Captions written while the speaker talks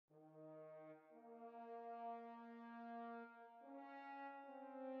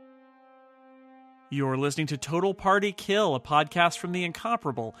You're listening to Total Party Kill, a podcast from the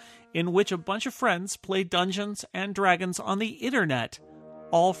Incomparable, in which a bunch of friends play Dungeons and Dragons on the internet,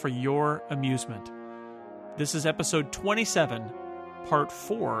 all for your amusement. This is episode 27, part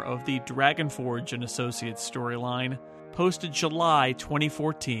 4 of the Dragonforge and Associates storyline, posted July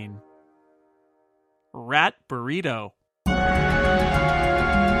 2014. Rat Burrito.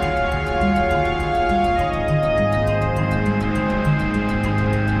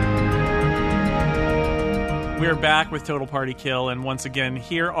 We're back with Total Party Kill, and once again,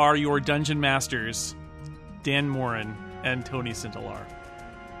 here are your Dungeon Masters, Dan Moren and Tony Sindelar.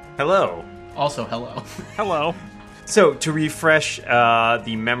 Hello. Also, hello. Hello. So, to refresh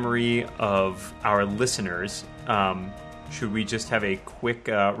the memory of our listeners, should we just have a quick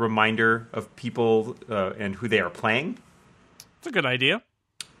reminder of people and who they are playing? It's a good idea.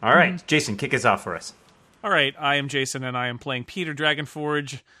 All right, Jason, kick us off for us. All right, I am Jason, and I am playing Peter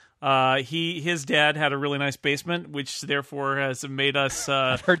Dragonforge. His dad had a really nice basement, which therefore has made us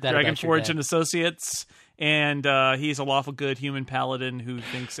Dragonforge and Associates. And he's a lawful good human paladin who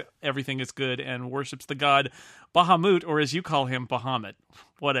thinks everything is good and worships the god Bahamut, or as you call him, Bahamut.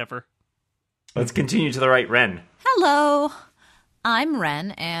 Whatever. Let's continue to the right, Ren. Hello, I'm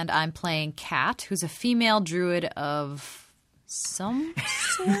Ren, and I'm playing Kat, who's a female druid of some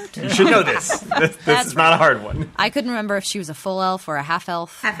sort. You should know this. This is not a hard one. I couldn't remember if she was a full elf or a half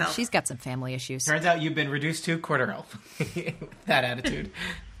elf. Half elf. She's got some family issues. Turns out you've been reduced to quarter elf. That attitude.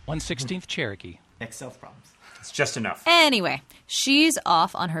 1/16 Cherokee. Next self problems. It's just enough. Anyway, she's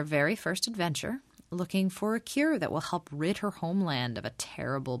off on her very first adventure, looking for a cure that will help rid her homeland of a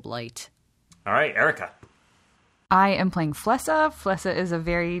terrible blight. All right, Erika. I am playing Flessa. Flessa is a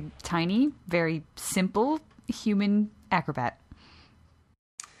very tiny, very simple human acrobat.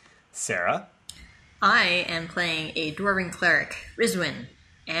 Sarah. I am playing a dwarven cleric, Rizwin,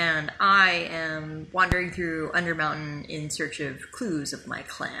 and I am wandering through Undermountain in search of clues of my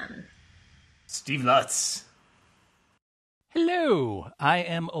clan. Steve Lutz. Hello, I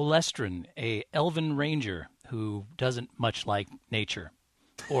am Olestrin, a elven ranger who doesn't much like nature.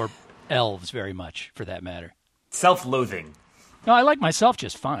 Or elves very much, for that matter. Self-loathing. No, I like myself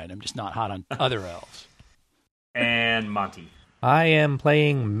just fine. I'm just not hot on other elves. And Monty. I am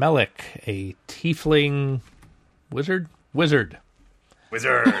playing Melik, a tiefling wizard. Wizard.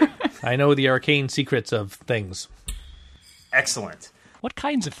 I know the arcane secrets of things. Excellent. What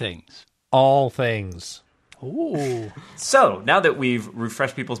kinds of things? All things. Ooh. So, now that we've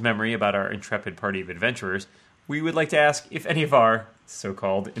refreshed people's memory about our intrepid party of adventurers, we would like to ask if any of our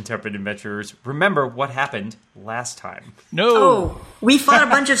so-called intrepid adventurers remember what happened last time. No. Oh, we fought a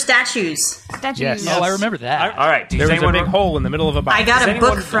bunch of statues. Yes. Oh, I remember that. All right. There was a big hole in the middle of a box. I got Does a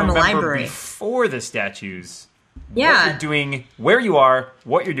anyone book from a remember library. before the statues, Yeah. what you're doing, where you are,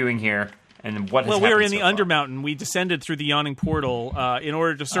 what you're doing here, and what has Well, we were in happened the so far. Undermountain. We descended through the yawning portal in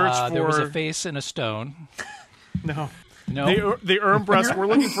order to search for... There was a face and a stone. No. No. The Ermbrusk. We're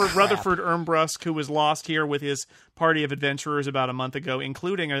looking for Rutherford Ermbrusk, who was lost here with his party of adventurers about a month ago,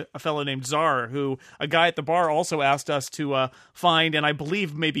 including a fellow named Czar, who a guy at the bar also asked us to find and I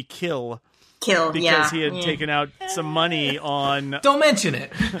believe maybe kill. Because he had taken out some money on... Don't mention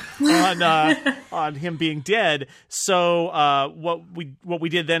it. on him being dead. So what we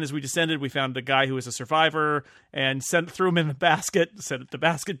did then is we descended. We found a guy who was a survivor and threw him in the basket, set the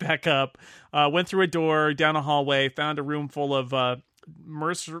basket back up, went through a door, down a hallway, found a room full of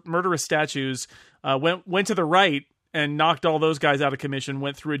murderous statues, went to the right, and knocked all those guys out of commission,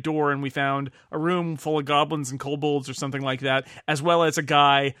 went through a door, and we found a room full of goblins and kobolds or something like that, as well as a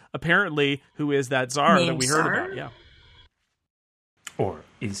guy, apparently, who is that Tsar that we heard about. Yeah. Or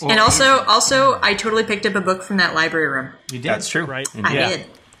is And also, I totally picked up a book from that library room. You did. That's true. Right. I Yeah. did.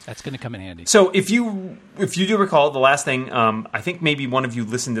 That's going to come in handy. So if you do recall, the last thing, I think maybe one of you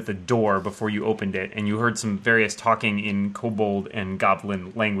listened at the door before you opened it, and you heard some various talking in kobold and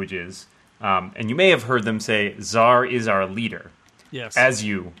goblin languages. And you may have heard them say, "Czar is our leader," Yes. as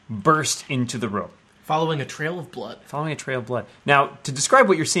you burst into the room. Following a trail of blood. Following a trail of blood. Now, to describe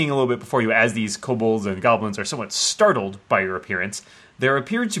what you're seeing a little bit before you, as these kobolds and goblins are somewhat startled by your appearance, there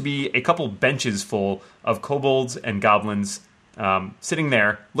appeared to be a couple benches full of kobolds and goblins sitting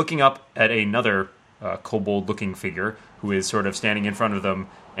there, looking up at another kobold-looking figure who is sort of standing in front of them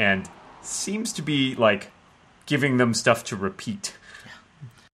and seems to be, like, giving them stuff to repeat.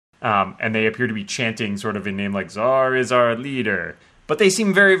 And they appear to be chanting sort of in name like, "Czar is our leader." But they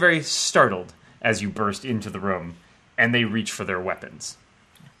seem very, very startled as you burst into the room, and they reach for their weapons.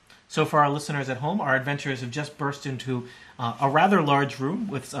 So for our listeners at home, our adventurers have just burst into a rather large room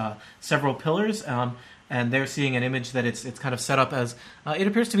with several pillars, and they're seeing an image that it's kind of set up as it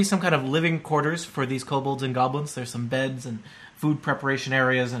appears to be some kind of living quarters for these kobolds and goblins. There's some beds and food preparation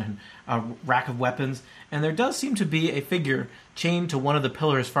areas and a rack of weapons, and there does seem to be a figure chained to one of the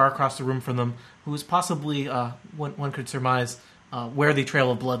pillars far across the room from them, who is possibly, one could surmise, where the trail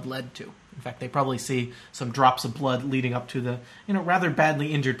of blood led to. In fact, they probably see some drops of blood leading up to the rather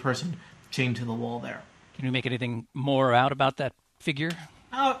badly injured person chained to the wall there. Can you make anything more out about that figure?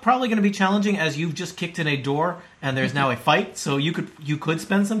 Probably going to be challenging, as you've just kicked in a door and there's now a fight. So you could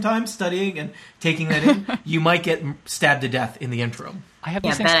spend some time studying and taking that in. You might get stabbed to death in the interim. I have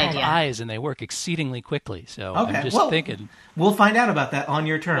these things called eyes, and they work exceedingely quickly. So I'm just thinking. We'll find out about that on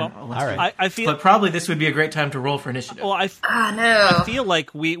your turn. Well, all right. I feel, but probably this would be a great time to roll for initiative. Well, I feel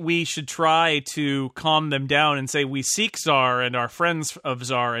like we should try to calm them down and say we seek Czar and are friends of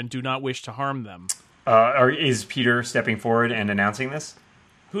Czar and do not wish to harm them. Is Peter stepping forward and announcing this?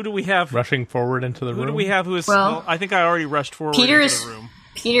 Who do we have? Rushing forward into the room? Who do we have who is... Well, I think I already rushed forward into the room.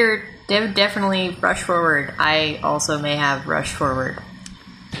 Peter definitely rushed forward. I also may have rushed forward.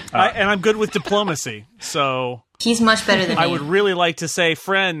 And I'm good with diplomacy, so... He's much better than me. I would really like to say,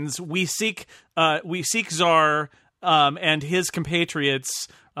 friends, we seek Czar and his compatriots,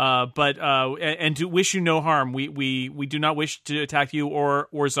 and do wish you no harm. We do not wish to attack you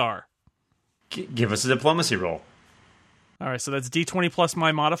or Czar. Give us a diplomacy roll. All right, so that's D20 plus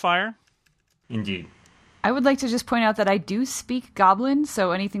my modifier? Indeed. I would like to just point out that I do speak Goblin,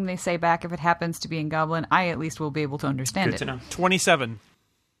 so anything they say back, if it happens to be in Goblin, I at least will be able to understand Good to know. 27.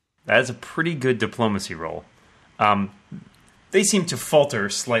 That is a pretty good diplomacy roll. They seem to falter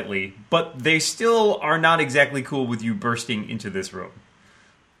slightly, but they still are not exactly cool with you bursting into this room.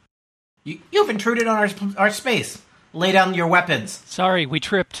 You've intruded on our space. Lay down your weapons. Sorry, we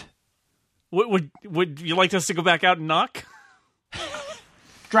tripped. Would you like us to go back out and knock?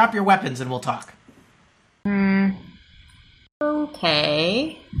 Drop your weapons and we'll talk.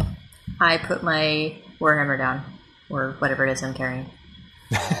 Okay. I put my warhammer down, or whatever it is I'm carrying.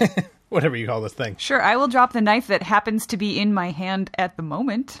 Whatever you call this thing. Sure, I will drop the knife that happens to be in my hand at the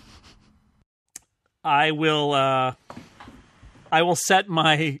moment. I will set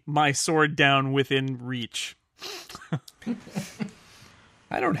my sword down within reach.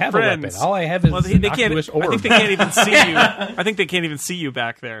 I don't have Friends. a weapon. All I have is an innocuous orb. I think they can't even see you. I think they can't even see you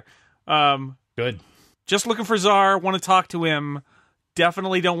back there. Good. Just looking for Czar. Want to talk to him.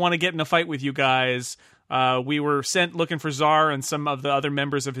 Definitely don't want to get in a fight with you guys. We were sent looking for Czar and some of the other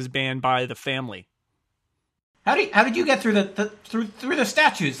members of his band by the family. How did you get through the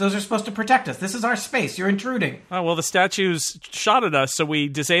statues? Those are supposed to protect us. This is our space. You're intruding. Oh, well, the statues shot at us, so we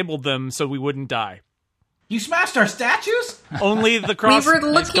disabled them so we wouldn't die. You smashed our statues? Only the cross.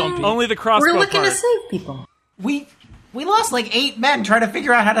 Only the crossbow. We're looking part. to save people. We lost like 8 men trying to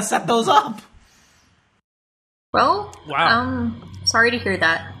figure out how to set those up. Well, wow. Sorry to hear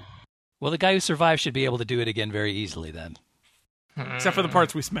that. Well, the guy who survived should be able to do it again very easily then. Except for the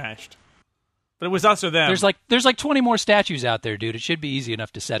parts we smashed. But it was us or them. There's like 20 more statues out there, dude. It should be easy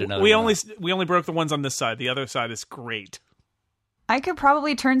enough to set another one up. We only broke the ones on this side. The other side is great. I could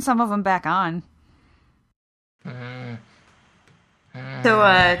probably turn some of them back on.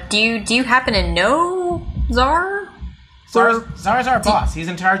 So, do you happen to know Czar? Czar's our boss. He's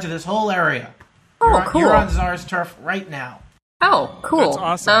in charge of this whole area. Cool. You're on Czar's turf right now. Oh, cool. That's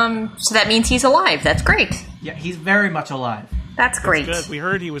awesome. So that means he's alive. That's great. Yeah, he's very much alive. That's great. Good. We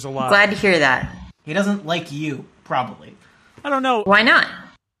heard he was alive. Glad to hear that. He doesn't like you, probably. I don't know. Why not?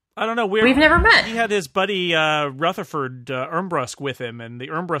 I don't know. We've never met. He had his buddy Rutherford Ermbrusk with him, and the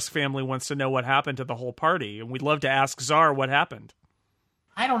Ermbrusk family wants to know what happened to the whole party, and we'd love to ask Czar what happened.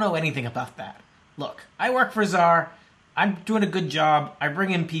 I don't know anything about that. Look, I work for Czar. I'm doing a good job. I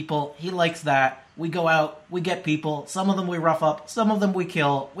bring in people. He likes that. We go out. We get people. Some of them we rough up. Some of them we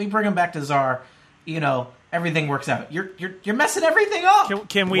kill. We bring them back to Czar. Everything works out. You're messing everything up.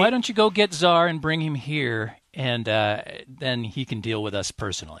 Can we? Why don't you go get Czar and bring him here, and then he can deal with us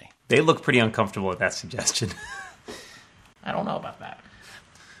personally. They look pretty uncomfortable with that suggestion. I don't know about that.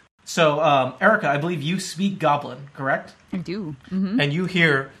 So, Erika, I believe you speak Goblin, correct? I do. Mm-hmm. And you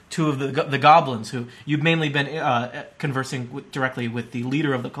hear two of the goblins who you've mainly been conversing directly with the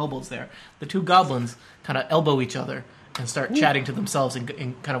leader of the kobolds there. The two goblins kind of elbow each other and start chatting to themselves and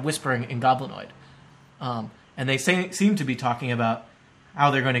kind of whispering in Goblinoid. And they seem to be talking about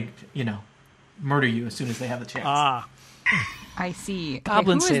how they're going to, murder you as soon as they have the chance. Ah. I see.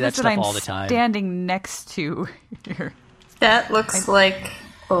 Goblins okay, say that stuff I'm all the time. Standing next to here. That looks like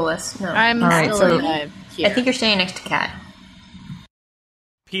Olis. No. I'm right, still so- here. I think you're standing next to Kat.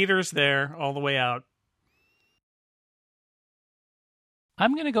 Peter's there all the way out.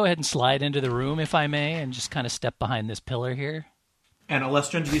 I'm going to go ahead and slide into the room, if I may, and just kind of step behind this pillar here. And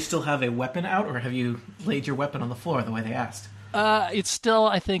Alestrin, do you still have a weapon out, or have you laid your weapon on the floor the way they asked? It's still,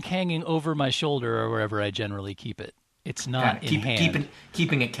 I think, hanging over my shoulder or wherever I generally keep it. It's not in hand.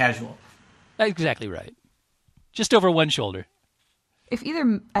 Keeping it casual. Exactly right. Just over one shoulder. If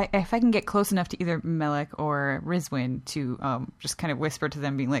I can get close enough to either Melek or Rizwin to just kind of whisper to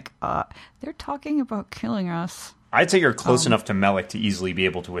them, being like, they're talking about killing us. I'd say you're close enough to Melek to easily be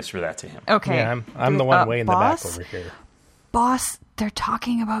able to whisper that to him. Okay. Yeah, I'm the one way in boss? the back over here. Boss, they're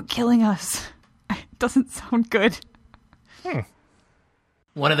talking about killing us. It doesn't sound good.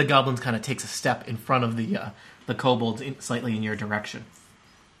 One of the goblins kind of takes a step in front of the kobolds slightly in your direction.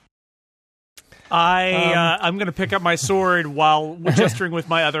 I'm going to pick up my sword while gesturing with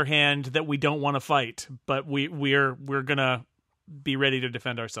my other hand that we don't want to fight, but we're going to be ready to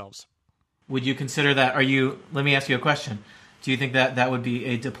defend ourselves. Would you consider that? Let me ask you a question. Do you think that would be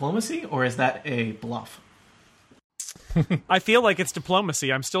a diplomacy, or is that a bluff? I feel like it's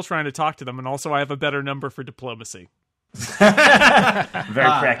diplomacy. I'm still trying to talk to them, and also I have a better number for diplomacy. Very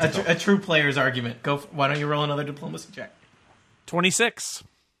practical. A true player's argument. Why don't you roll another diplomacy check? 26.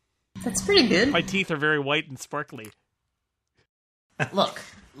 That's pretty good. My teeth are very white and sparkly. Look,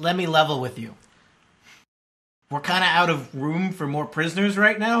 let me level with you. We're kind of out of room for more prisoners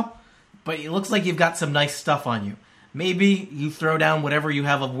right now, but it looks like you've got some nice stuff on you. Maybe you throw down whatever you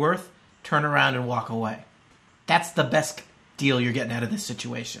have of worth, turn around and walk away. That's the best deal you're getting out of this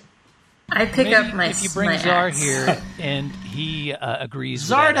situation. I pick up my if you bring my Czar axe. here and he agrees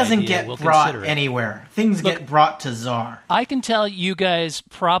Czar with that doesn't idea, get we'll brought consider it. anywhere. Things get brought to Czar. I can tell you guys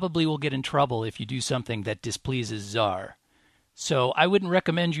probably will get in trouble if you do something that displeases Czar. So I wouldn't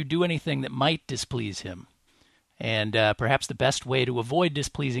recommend you do anything that might displease him. And perhaps the best way to avoid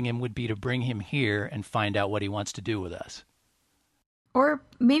displeasing him would be to bring him here and find out what he wants to do with us. Or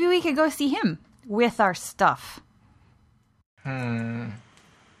maybe we could go see him with our stuff.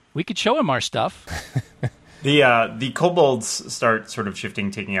 We could show him our stuff. The kobolds start sort of shifting,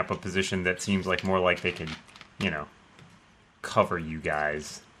 taking up a position that seems like more like they could, cover you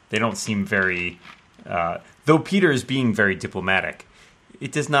guys. They don't seem very... though Peter is being very diplomatic,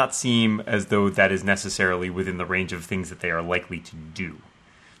 it does not seem as though that is necessarily within the range of things that they are likely to do.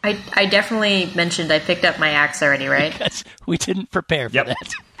 I definitely mentioned I picked up my axe already, right? Because we didn't prepare for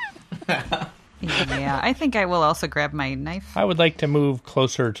that. Yeah, I think I will also grab my knife. I would like to move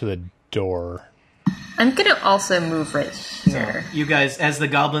closer to the door. I'm going to also move right here. You guys, as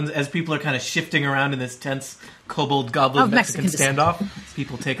people are kind of shifting around in this tense kobold-goblin Mexican standoff,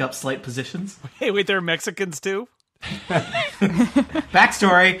 people take up slight positions. Hey, wait, there are Mexicans too?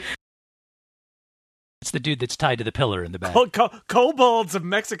 Backstory. It's the dude that's tied to the pillar in the back. Kobolds of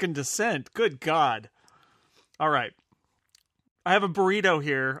Mexican descent. Good God. All right. I have a burrito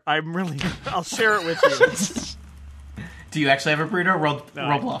here. I'll share it with you. Do you actually have a burrito? Roll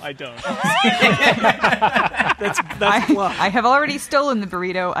bluff. I don't. that's bluff. I have already stolen the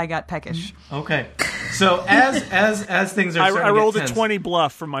burrito. I got peckish. Okay. So as things are starting I rolled to get tense, a 20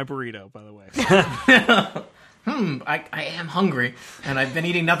 bluff from my burrito, by the way. I am hungry, and I've been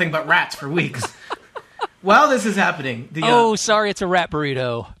eating nothing but rats for weeks. While this is happening... sorry, it's a rat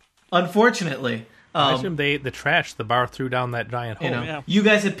burrito. Unfortunately... I assume they ate the trash the bar threw down that giant hole. You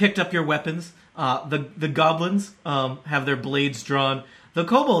guys had picked up your weapons. The goblins have their blades drawn. The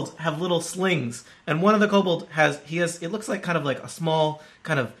kobolds have little slings, and one of the kobolds has it looks like kind of like a small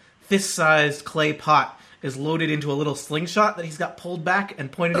kind of fist-sized clay pot is loaded into a little slingshot that he's got pulled back and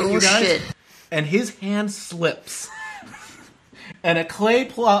pointed at you guys. Shit. And his hand slips, and a clay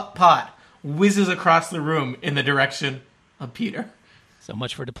pot whizzes across the room in the direction of Peter. So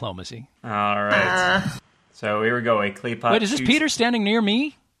much for diplomacy. All right. So here we go. A clay pot. Wait, is this Peter standing near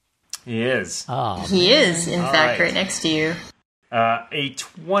me? He is. Oh, He is, in fact, right. right next to you. A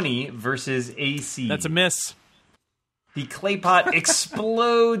 20 versus AC. That's a miss. The clay pot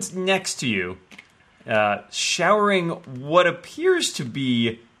explodes next to you, showering what appears to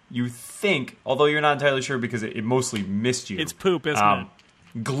be, you think, although you're not entirely sure because it mostly missed you. It's poop, isn't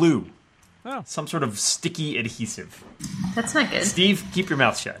it? Glue. Oh. Some sort of sticky adhesive. That's not good. Steve, keep your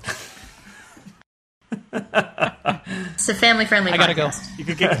mouth shut. It's a family-friendly podcast. I gotta go. You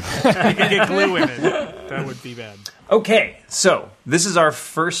could get glue in it. That would be bad. Okay, so this is our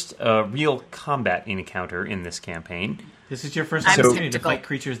first real combat encounter in this campaign. This is your first I'm opportunity to skeptical. fight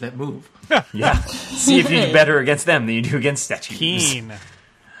creatures that move. Yeah. See if you do better against them than you do against statues. Keen.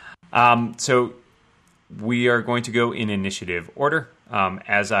 So we are going to go in initiative order.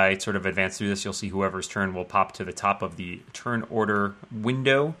 As I sort of advance through this, you'll see whoever's turn will pop to the top of the turn order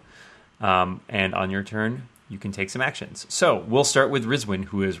window. And on your turn, you can take some actions. So we'll start with Rizwin,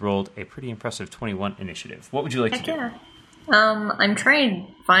 who has rolled a pretty impressive 21 initiative. What would you like to do? Yeah. I'm trying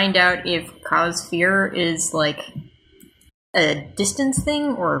to find out if cause fear is like a distance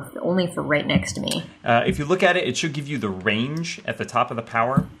thing or only for right next to me. If you look at it, it should give you the range at the top of the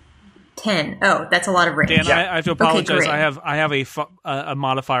power. 10. Oh, that's a lot of range. Dan, Yeah. I have to apologize. great. I have a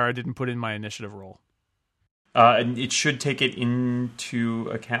modifier I didn't put in my initiative roll. And it should take it into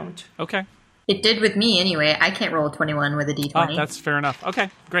account. Okay. It did with me anyway. I can't roll a 21 with a d20. Oh, that's fair enough. Okay,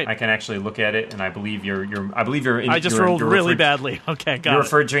 great. I can actually look at it, and I believe you're. I just rolled really badly. Okay, got You're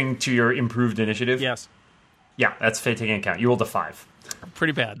it. referring to your improved initiative. Yes, Yeah, that's taking into account. You rolled a 5.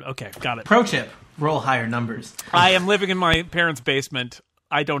 pretty bad. Okay, got it. Pro tip: roll higher numbers. I am living in my parents' basement.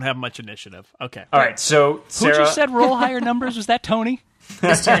 I don't have much initiative. Okay. All right, so Who Sarah. just said roll higher numbers? Was that Tony?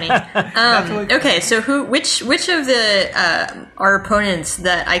 That's Tony. Okay, so which of the our opponents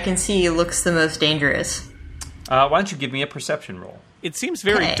that I can see looks the most dangerous? Why don't you give me a perception roll? It seems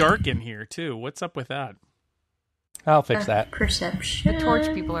very Okay. dark in here too. What's up with that? I'll fix that. Perception. The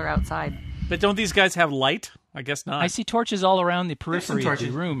torch people are outside. But don't these guys have light? I guess not. I see torches all around the There's some periphery of the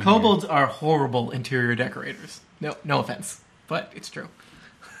torches. room. here. Kobolds are horrible interior decorators. No offense, but it's true.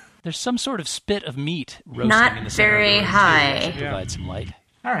 There's some sort of spit of meat roasting Not in the center very of the room, too, high. which should provide some light.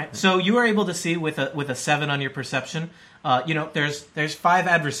 All right, so you are able to see with a 7 on your perception. There's 5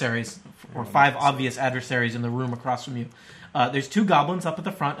 adversaries or 5 obvious adversaries in the room across from you. There's 2 goblins up at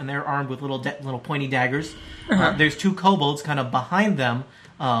the front, and they're armed with little pointy daggers. There's 2 kobolds kind of behind them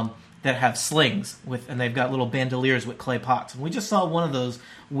that have slings and they've got little bandoliers with clay pots. And we just saw one of those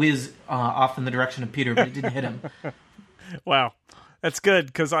whiz off in the direction of Peter, but it didn't hit him. Wow, that's good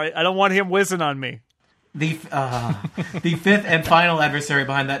because I don't want him whizzing on me. The 5th and final adversary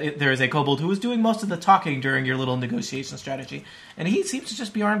behind that, there is a kobold who was doing most of the talking during your little negotiation strategy, and he seems to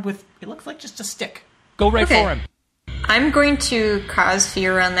just be armed with, it looks like just a stick. Go right Okay. for him. I'm going to cause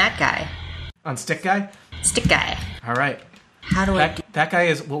fear on that guy. On stick guy? Stick guy. All right. How do I do That guy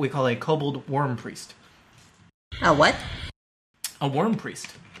is what we call a kobold worm priest. a what? A worm priest.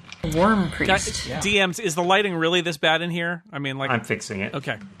 Worm Guys, priest. Yeah. DMs, is the lighting really this bad in here? I mean, like, I'm fixing it.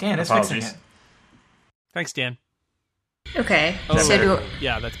 okay. Dan is Apologies. fixing it. Thanks, Dan. Okay. that So better? do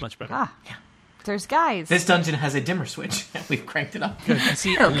Yeah, that's much better. Ah, there's guys. This dungeon has a dimmer switch. We've cranked it up. I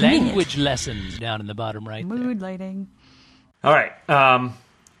see Oh, convenient. language lessons down in the bottom right there. Mood lighting. All right.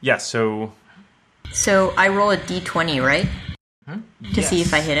 Yeah, so so I roll a d20, right? To see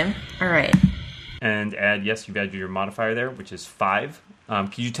if I hit him. All right. and add, yes, you've added your modifier there, which is 5. Can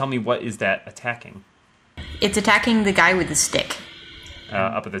you tell me what is that attacking? It's attacking the guy with the stick.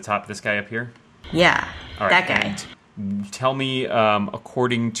 Up at the top, this guy up here? Yeah, All right, that guy. and tell me,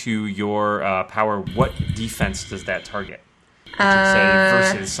 according to your power, what defense does that target? It should say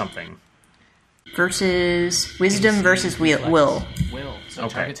versus something. Versus wisdom versus will. Will. So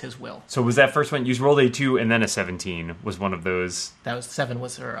Okay. targets his will. So was that first one? You rolled a 2 and then a 17 was one of those. That was 7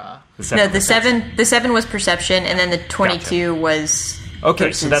 was her... The No, second one. the 7 was perception, and then the 22 was. Okay,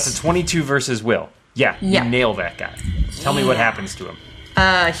 so versus- that's a 22 versus will. Yeah, Yeah. you nail that guy. Tell me what happens to him.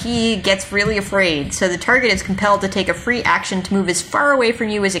 He gets really afraid, so the target is compelled to take a free action to move as far away from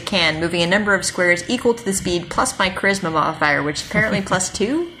you as it can, moving a number of squares equal to the speed plus my charisma modifier, which is apparently plus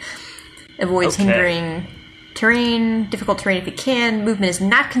 2. Avoids Okay. hindering terrain, difficult terrain if it can. Movement is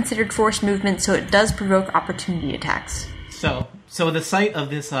not considered forced movement, so it does provoke opportunity attacks. So the sight of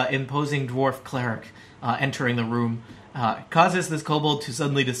this imposing dwarf cleric entering the room causes this kobold to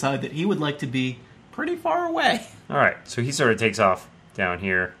suddenly decide that he would like to be pretty far away. All right, so he sort of takes off down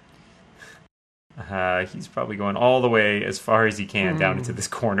here. He's probably going all the way as far as he can down into this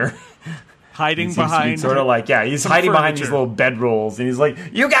corner. Hiding He seems to be behind. sort of like, yeah, he's some hiding behind these furniture. little bedrolls, and he's like,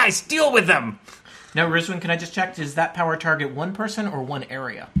 "You guys, deal with them." Now, Rizwin, can I just check, does that power target one person or one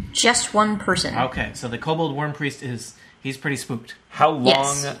area? Just one person. Okay, so the kobold worm priest he's pretty spooked. How long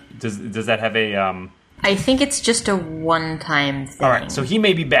Yes. does that have a? I think it's just a one-time thing. All right, so he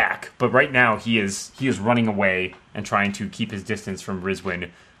may be back, but right now he is running away and trying to keep his distance from Rizwin,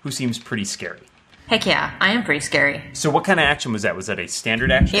 who seems pretty scary. Heck yeah, I am pretty scary. So what kind of action was that? Was that a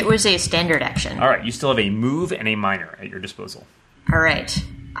standard action? It was a standard action. All right, you still have a move and a minor at your disposal. All right.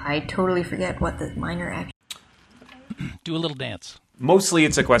 I totally forget what the minor action. Do a little dance. Mostly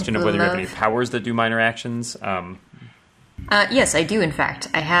it's a question of whether you have any Love. powers that do minor actions. Yes, I do. In fact,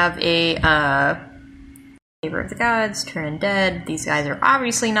 I have a favor of the gods, turn undead. These guys are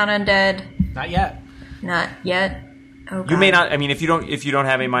obviously not undead. Not yet. Not yet. Oh, You may God. not, I mean, if you don't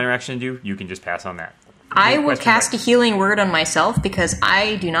have a minor action to do, you can just pass on that. I No will question cast a about- healing word on myself because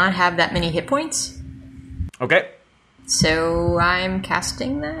I do not have that many hit points. Okay. So I'm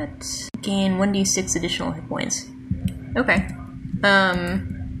casting that. Gain 1d6 additional hit points. Okay.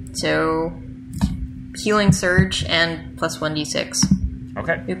 So healing surge and plus 1d6.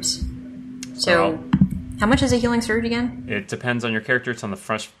 Okay. Oops. So how much is a healing surge again? It depends on your character. It's on the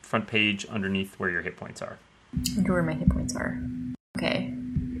front page underneath where your hit points are. I wonder where my hit points are. Okay.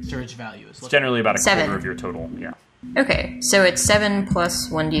 Surge value is It's generally about a 7. quarter of your total. Yeah. Okay, so it's 7 plus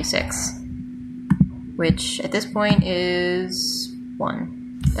 1d6, which at this point is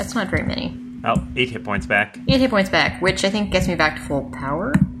 1. That's not very many. Oh, 8 hit points back. 8 hit points back, which I think gets me back to full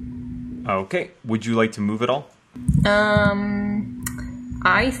power. Okay. Would you like to move at all?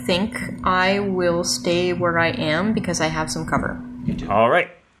 I think I will stay where I am because I have some cover. All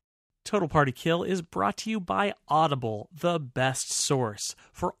right. Total Party Kill is brought to you by Audible, the best source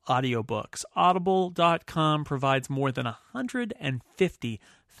for audiobooks. Audible.com provides more than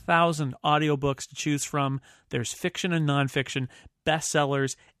 150,000 audiobooks to choose from. There's fiction and nonfiction,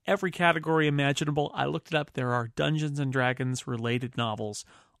 bestsellers, every category imaginable. I looked it up. There are Dungeons and Dragons related novels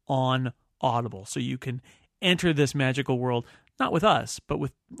on Audible. So you can enter this magical world, not with us, but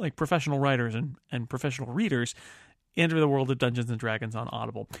with like professional writers and professional readers. Enter the world of Dungeons and Dragons on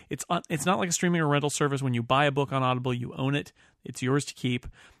Audible. It's not like a streaming or rental service. When you buy a book on Audible, you own it. It's yours to keep.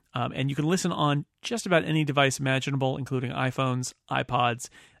 And you can listen on just about any device imaginable, including iPhones, iPods,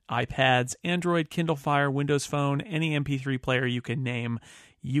 iPads, Android, Kindle Fire, Windows Phone, any MP3 player you can name.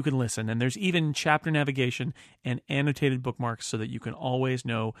 You can listen. And there's even chapter navigation and annotated bookmarks so that you can always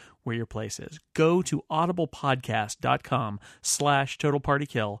know where your place is. Go to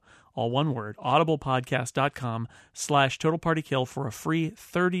audiblepodcast.com/totalpartykill. All one word, audiblepodcast.com/totalpartykill for a free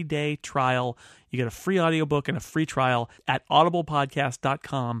 30-day trial. You get a free audiobook and a free trial at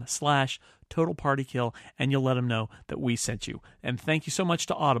audiblepodcast.com/totalpartykill, and you'll let them know that we sent you. And thank you so much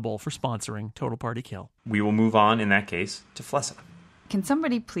to Audible for sponsoring Total Party Kill. We will move on, in that case, to Flessa. Can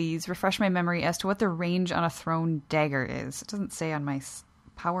somebody please refresh my memory as to what the range on a thrown dagger is? It doesn't say on my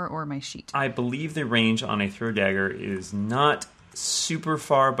power or my sheet. I believe the range on a throw dagger is not super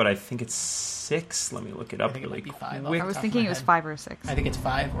far, but I think it's 6. Let me look it up. I think it might be 5. I was thinking it was 5 or 6. I think it's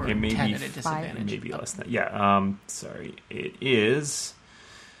 5 or It may 10 be at a disadvantage. Maybe less than that. Yeah. Sorry. It is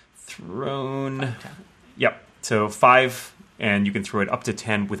thrown. Yep. So 5, and you can throw it up to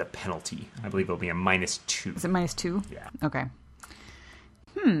 10 with a penalty. I believe it'll be a -2. Is it -2? Yeah. Okay.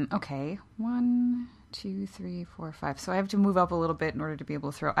 Okay. 1, 2, 3, 4, 5. So I have to move up a little bit in order to be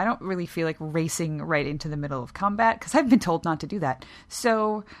able to throw. I don't really feel like racing right into the middle of combat because I've been told not to do that.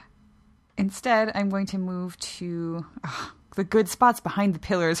 So instead, I'm going to move to the good spots behind the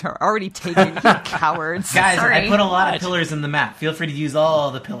pillars are already taken. You cowards. Guys, Sorry. I put a lot of pillars in the map. Feel free to use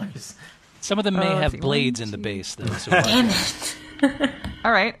all the pillars. Some of them may have blades in the base, though. So damn it.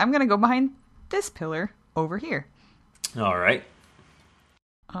 All right, I'm going to go behind this pillar over here. All right.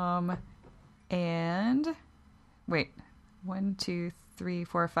 And wait, 1, 2, 3,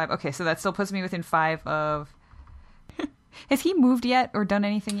 4, 5. Okay, so that still puts me within 5 of. Has he moved yet or done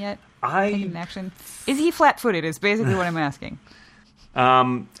anything yet? Taken action. Is he flat-footed? Is basically what I'm asking.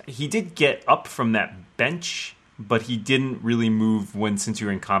 He did get up from that bench, but he didn't really move since you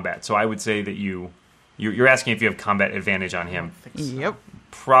were in combat. So I would say that you're asking if you have combat advantage on him. Yep.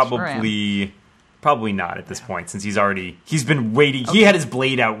 Probably not at this point, since he's been waiting. Okay. He had his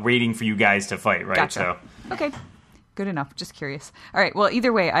blade out waiting for you guys to fight, right? Gotcha. Okay. Good enough. Just curious. All right. Well,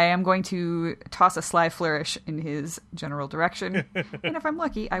 either way, I am going to toss a sly flourish in his general direction. And if I'm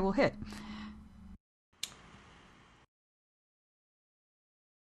lucky, I will hit.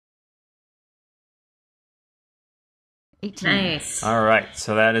 Nice. All right.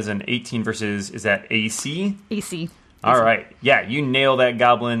 So that is an 18 versus, is that AC? AC. All right. Yeah, you nail that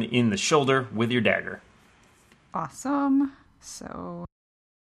goblin in the shoulder with your dagger. Awesome. So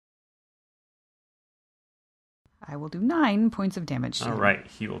I will do 9 points of damage to him. All right.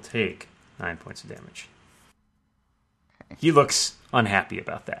 He will take 9 points of damage. Okay. He looks unhappy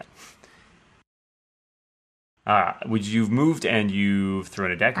about that. You've moved and you've thrown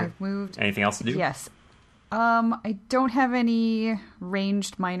a dagger. I've moved. Anything else to do? Yes. I don't have any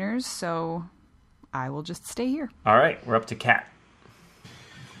ranged minors, so I will just stay here. All right, we're up to Cat.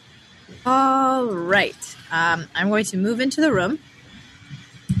 All right. I'm going to move into the room.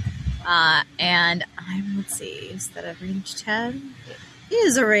 And let's see, is that a range 10? It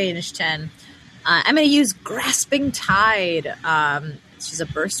is a range 10. I'm going to use Grasping Tide, which is a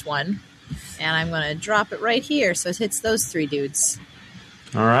burst one. And I'm going to drop it right here so it hits those 3 dudes.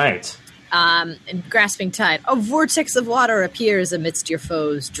 All right. And Grasping Tide. A vortex of water appears amidst your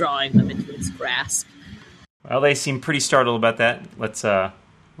foes, drawing them into its grasp. Well, they seem pretty startled about that. Let's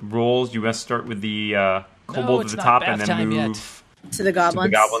roll. You must start with the kobold it's to the not top and bath then time yet. move To the goblins? to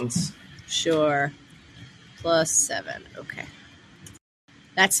the goblins. Sure. +7. Okay.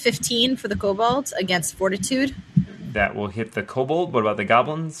 That's 15 for the kobolds against fortitude. That will hit the kobold. What about the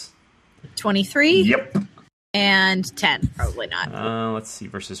goblins? 23. Yep. And 10. Probably not. Let's see,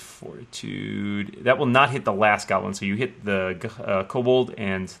 versus fortitude. That will not hit the last goblin, so you hit the kobold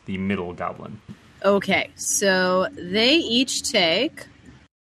and the middle goblin. Okay, so they each take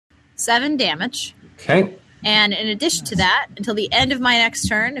 7 damage. Okay. And in addition to that, until the end of my next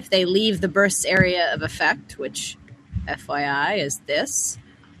turn, if they leave the burst's area of effect, which FYI is this,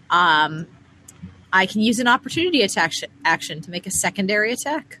 I can use an opportunity action to make a secondary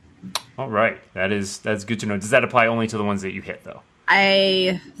attack. All right. That's good to know. Does that apply only to the ones that you hit, though?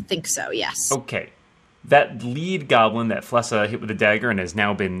 I think so, yes. Okay. That lead goblin that Flessa hit with a dagger and has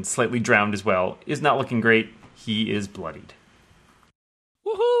now been slightly drowned as well is not looking great. He is bloodied.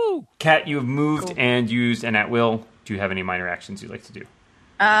 Woohoo! Kat, you have moved and used an at-will. Do you have any minor actions you'd like to do?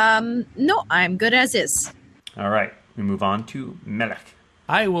 No, I'm good as is. All right. We move on to Melek.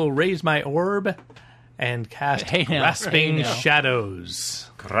 I will raise my orb and cast Hey now, Grasping hey now. Shadows.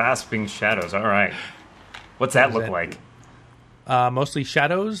 Grasping Shadows. All right. What's that look like? Mostly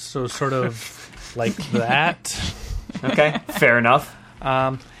shadows, so sort of like that. Okay. Fair enough.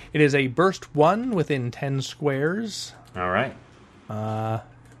 It is a burst 1 within 10 squares. All right.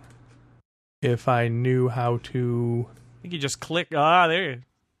 If I knew how to... I think you just click. There.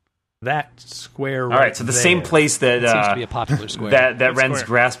 That square All right. So the same place that Seems to be a popular square. that Ren's square.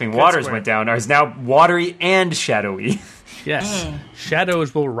 Grasping Good Waters square. went down is now watery and shadowy. Yes.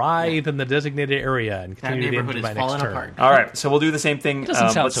 Shadows will writhe in the designated area and That continue to neighborhood into is my next falling turn. apart. All right. So we'll do the same thing.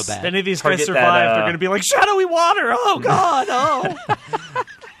 Doesn't sound let's- so bad. If any of these Target guys that, survive, they're going to be like, shadowy water! Oh, God!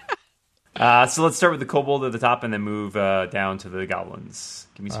 Oh! So let's start with the kobold at the top and then move down to the goblins.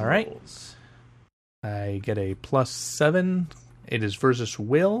 Give me some All right. rolls. I get a +7. It is versus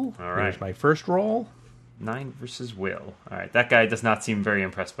will. All right. Here's my first roll. 9 versus Will. All right. That guy does not seem very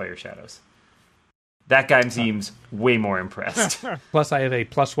impressed by your shadows. That guy seems way more impressed. Plus, I have a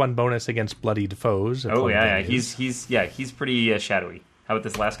 +1 bonus against bloodied foes. if Oh one of yeah, them yeah. is. He's pretty shadowy. How about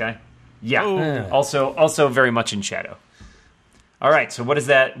this last guy? Yeah. Oh. Also very much in shadow. All right. So what is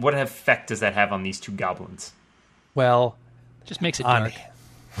that? What effect does that have on these two goblins? Well, Just makes it on dark.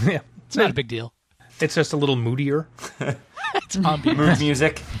 yeah, It's not a big deal. it's just a little moodier. It's ambiance. Mood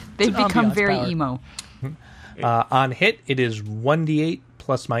music. They've become ambiance very power. emo. On hit, it is 1d8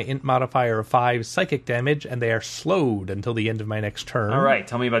 plus my int modifier of 5 psychic damage, and they are slowed until the end of my next turn. All right.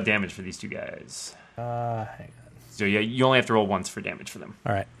 Tell me about damage for these two guys. Hang on. So yeah, you only have to roll once for damage for them.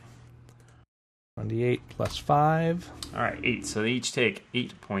 All right. 1d8 plus 5. All right, 8. So they each take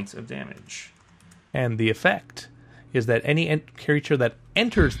 8 points of damage. And the effect is that any creature that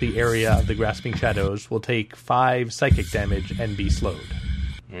enters the area of the Grasping Shadows will take 5 psychic damage and be slowed.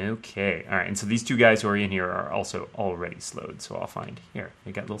 Okay. All right. And so these two guys who are in here are also already slowed. So I'll find here.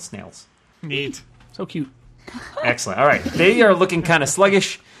 They got little snails. Neat. So cute. Excellent. All right. They are looking kind of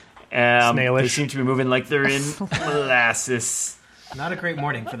sluggish. They Snailish. seem to be moving like they're in molasses. Not a great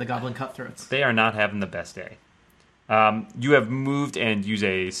morning for the goblin cutthroats. They are not having the best day. You have moved and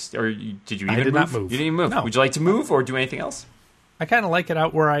use or did you even I did not move. You didn't even move. No. Would you like to move or do anything else? I kind of like it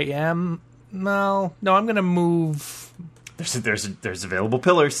out where I am. No, I'm going to move. There's available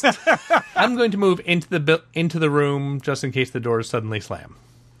pillars. I'm going to move into the room just in case the doors suddenly slam.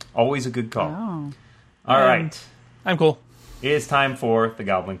 Always a good call. Oh. All right. I'm cool. It is time for the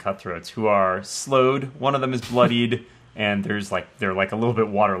goblin cutthroats, who are slowed. One of them is bloodied, and they're like a little bit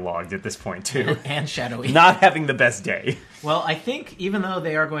waterlogged at this point too. And shadowy. Not having the best day. Well, I think even though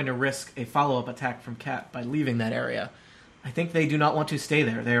they are going to risk a follow-up attack from Cat by leaving that area, I think they do not want to stay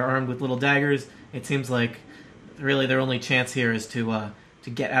there. They are armed with little daggers. It seems like really their only chance here is to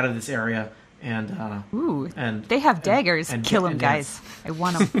get out of this area and Ooh, and they have daggers. and Kill get- them, and guys. I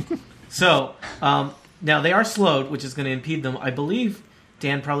want them. So now they are slowed, which is going to impede them. I believe,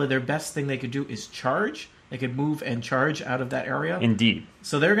 Dan, probably their best thing they could do is charge. They could move and charge out of that area. Indeed.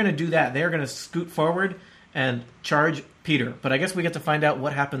 So they're going to do that. They're going to scoot forward and charge Peter. But I guess we get to find out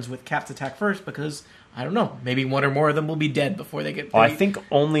what happens with Cat's attack first because, I don't know, maybe one or more of them will be dead before they get... Well, I think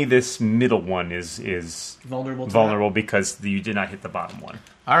only this middle one is vulnerable to vulnerable because you did not hit the bottom one.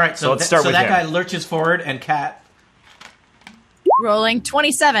 that. All right, So let's start with that him. guy lurches forward and Cat... Rolling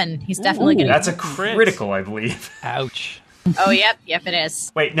 27. He's definitely going to... That's a critical, I believe. Ouch. Oh, yep, it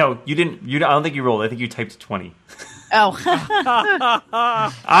is. Wait, no, you didn't. I don't think you rolled. I think you typed 20. Oh,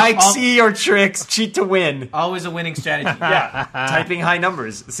 I see your tricks. Cheat to win. Always a winning strategy. Yeah, typing high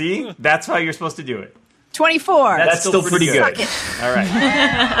numbers. See, that's how you're supposed to do it. 24. That's still pretty good. Suck it. All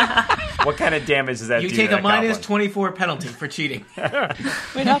right. What kind of damage does that do? You take to a that minus goblin? 24 penalty for cheating.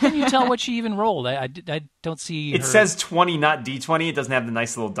 Wait, how can you tell what she even rolled? I don't see. It her... says 20, not D20. It doesn't have the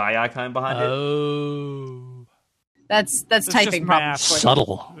nice little die icon behind it. Oh, That's It's typing just problems. math. For you.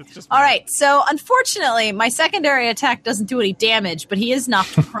 subtle. It's just All right, so unfortunately, my secondary attack doesn't do any damage, but he is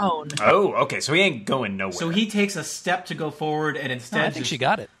knocked prone. Oh, okay. So he ain't going nowhere. So he takes a step to go forward and No, instead I think just she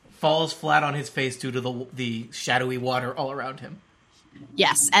got it. falls flat on his face due to the shadowy water all around him.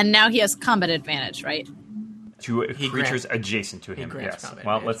 Yes, and now he has combat advantage, right? to He creatures grants- adjacent to him. grants Yes. combat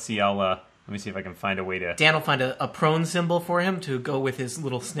Well, advantage. let's see. Let me see if I can find a way to. Dan will find a prone symbol for him to go with his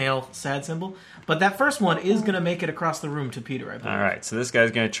little snail sad symbol. But that first one is going to make it across the room to Peter, I believe. All right. So this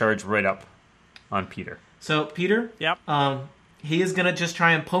guy's going to charge right up on Peter. So, Peter, Yep. he is going to just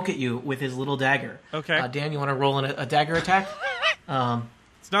try and poke at you with his little dagger. Okay. Dan, you want to roll in a dagger attack?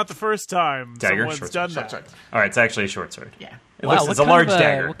 It's not the first time Dagger? someone's Short done sword. that. Sorry. All right. It's actually a short sword. Yeah. It looks, it's a large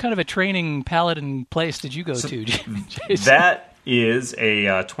dagger. What kind of a training paladin place did you go to, Jason? That is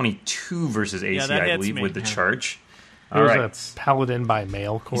a 22 versus AC, that I hits believe, me. with the charge. All There's right. a paladin by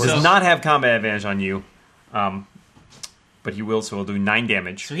mail course. Does not have combat advantage on you, but he will, so he'll do 9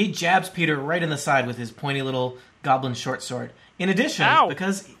 damage. So he jabs Peter right in the side with his pointy little goblin short sword. In addition, Ow.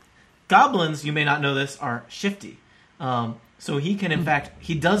 because goblins, you may not know this, are shifty. So he can, in fact,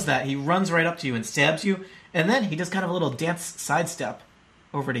 he does that. He runs right up to you and stabs you, and then he does kind of a little dance sidestep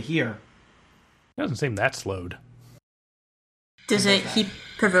over to here. Doesn't seem that slowed. Does he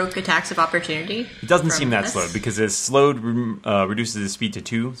provoke attacks of opportunity? It doesn't from seem that this? slowed because his slowed reduces his speed to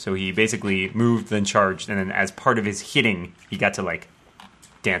 2, so he basically moved, then charged, and then as part of his hitting, he got to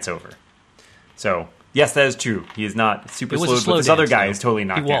dance over. So yes, that is true. He is not super It was a slowed, slow but this other dance, guy though. is totally He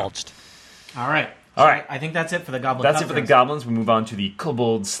knocked out. waltzed. All right. All right. I think that's it for the goblin. That's it for the cutthroats. goblins. We move on to the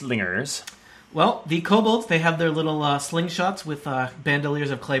kobold slingers. Well, the kobolds, they have their little slingshots with bandoliers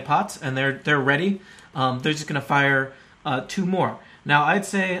of clay pots, and they're ready. They're just going to fire 2 more. Now, I'd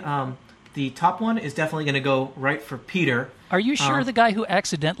say the top one is definitely going to go right for Peter. Are you sure the guy who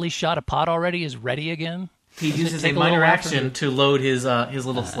accidentally shot a pot already is ready again? He uses a take a minor little while for action him? to load his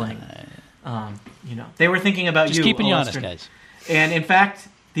little sling. They were thinking about Just you, keeping you honest, Alestrin. guys. And in fact,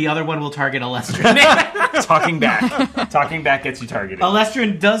 the other one will target Alestrin. Talking back. Talking back gets you targeted.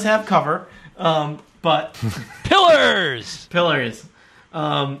 Alestrin does have cover, but Pillars! pillars.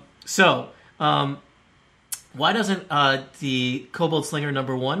 Why doesn't the Kobold Slinger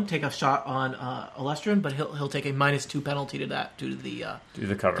number 1 take a shot on Alestrin, but he'll take a -2 penalty to that due to the Do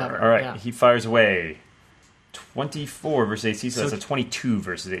the cover. Cover, All right. yeah. He fires away. 24 versus AC, so So- that's a 22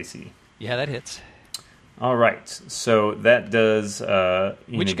 versus AC. Yeah, that hits. All right. So that does.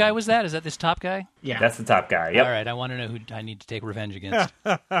 Which guy was that? Is that this top guy? yeah. That's the top guy. Yep. All right, I want to know who I need to take revenge against.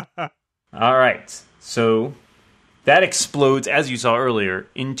 All right. So that explodes, as you saw earlier,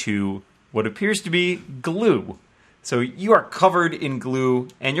 into what appears to be glue. So you are covered in glue,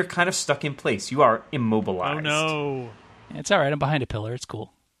 and you're kind of stuck in place. You are immobilized. Oh no! It's all right. I'm behind a pillar. It's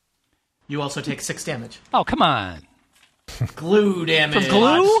cool. You also take 6 damage. Oh, come on. Glue damage.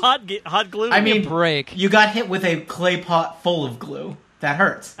 glue? Hot glue. I mean, Break. you got hit with a clay pot full of glue. That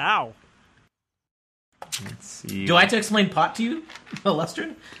hurts. Ow! Let's see. Do I have to explain pot to you,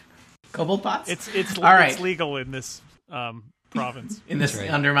 Alestrin? Kobold pots? It's All right. It's legal in this province. in this That's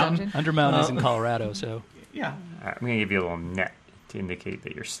right. Undermountain? Undermountain is in Colorado, so Yeah. All right, I'm going to give you a little net to indicate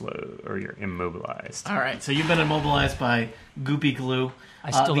that you're slow or you're immobilized. All right, so you've been immobilized by goopy glue.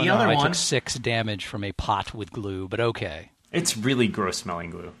 I still the don't know. other I one, took 6 damage from a pot with glue, but okay. It's really gross smelling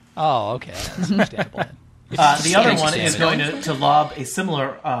glue. Oh, okay. That's understandable. then. the other Six one is damage. going to lob a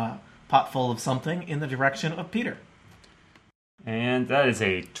similar pot full of something in the direction of Peter. And that is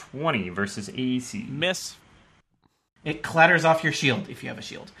a 20 versus AC. Miss. It clatters off your shield if you have a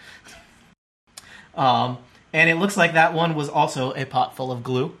shield. And it looks like that one was also a pot full of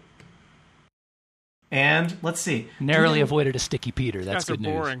glue. And let's see. Narrowly avoided a sticky Peter. That's Guys are good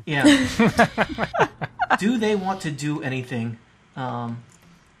news. boring. Yeah. Do they want to do anything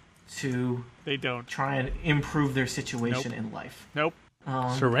to They don't. try and improve their situation in life? Nope.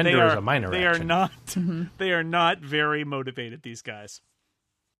 Surrender They are is a minor They action. are not. They are not very motivated. These guys.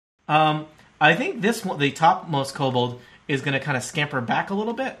 I think this one, the topmost kobold, is going to kind of scamper back a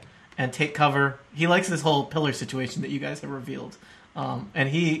little bit and take cover. He likes this whole pillar situation that you guys have revealed. And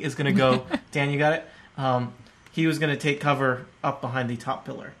he is going to go... Dan, you got it? He was going to take cover up behind the top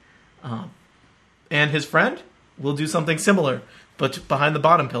pillar. And his friend will do something similar, but behind the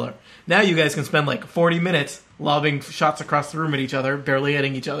bottom pillar. Now you guys can spend 40 minutes lobbing shots across the room at each other, barely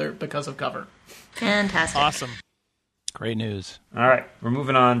hitting each other because of cover. Fantastic. Awesome. Great news. All right, we're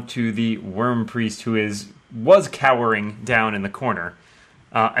moving on to the worm priest who was cowering down in the corner.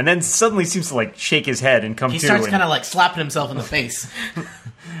 And then suddenly seems to like shake his head and come He to. starts and kind of like slapping himself in the face.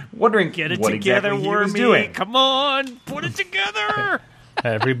 wondering Get it what together, exactly he was Wormy. doing. Come on, put it together.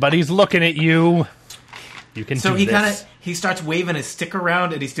 Everybody's looking at you. You can So do he this. he starts waving his stick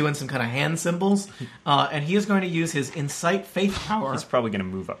around and he's doing some kind of hand symbols. And he is going to use his Insight Faith power. He's probably going to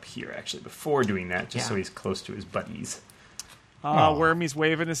move up here actually before doing that, just Yeah. so he's close to his buddies. Wormy's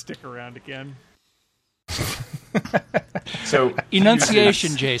waving his stick around again. So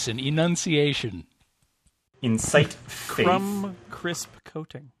Enunciation, Jason. Enunciation. Insight Faith, Crumb crisp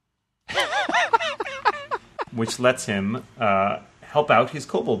coating. which lets him help out his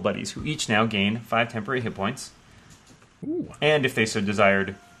kobold buddies, who each now gain 5 temporary hit points. Ooh. And if they so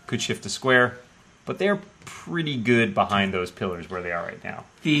desired, could shift a square. But they're pretty good behind those pillars where they are right now.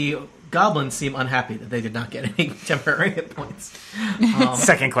 The goblins seem unhappy that they did not get any temporary hit points.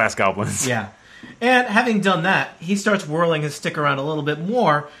 Second-class goblins. Yeah. And having done that, he starts whirling his stick around a little bit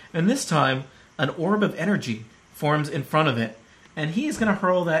more, and this time, an orb of energy forms in front of it, and he is going to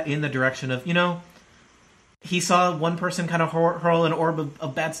hurl that in the direction of, he saw one person kind of hurl an orb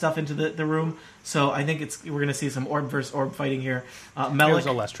of bad stuff into the room, so I think we're going to see some orb versus orb fighting here. Here's Melik,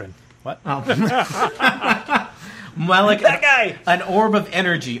 Olestrin. What? Melik, That guy! an orb of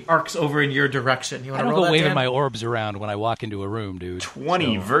energy arcs over in your direction. You I want to don't roll go that, waving Dan? my orbs around when I walk into a room, dude. 20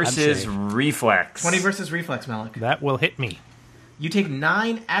 So, I'm versus safe. Reflex. 20 versus reflex, Melik. That will hit me. You take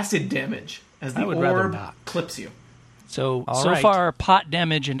 9 acid damage as the I would rather orb not. clips you. So All so right. far, pot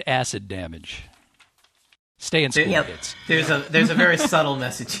damage and acid damage. Stay in school, Yep. kids. There's a very subtle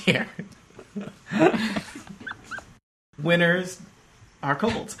message here. Winners are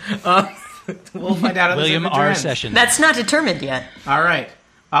kobolds. We'll find out. William as R. ends. Sessions. That's not determined yet. All right.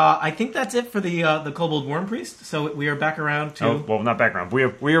 I think that's it for the kobold worm priest. So we are back around to Oh, well, not background. We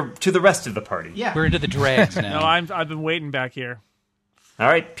are to the rest of the party. yeah. We're into the drags now. No, I've been waiting back here. All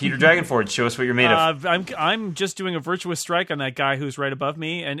right, Peter Dragonforge, show us what you're made of. I'm just doing a virtuous strike on that guy who's right above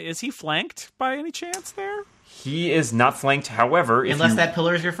me, and is he flanked by any chance there? He is not flanked, however, if Unless you, that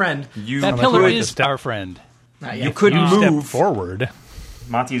pillar is your friend. you that Unless pillar you like to is step- our friend. Not you yet. could You step move. forward.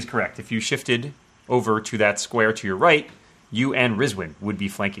 Monty is correct. If you shifted over to that square to your right, you and Rizwin would be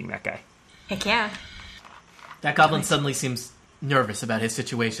flanking that guy. Heck yeah. That goblin suddenly seems nervous about his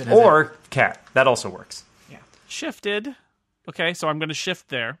situation. Or Cat. That also works. Shifted. Okay, so I'm going to shift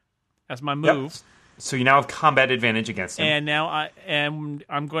there as my Yep. move. So you now have combat advantage against him. And now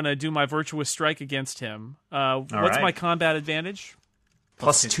I'm going to do my virtuous strike against him. What's right. my combat advantage?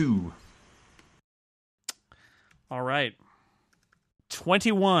 +2. All right.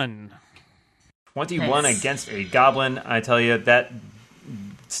 21. 21 Nice. against a goblin. I tell you, that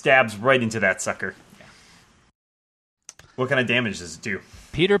stabs right into that sucker. What kind of damage does it do?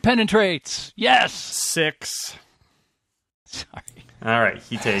 Peter penetrates. Yes. 6. Sorry. All right,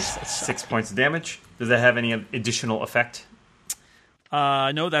 he takes 6 points of damage. Does that have any additional effect?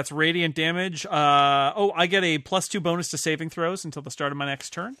 No, that's radiant damage. I get a +2 bonus to saving throws until the start of my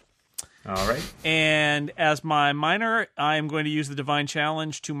next turn. All right. And as my minor, I am going to use the Divine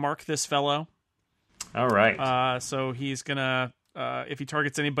Challenge to mark this fellow. All right. So he's going to, if he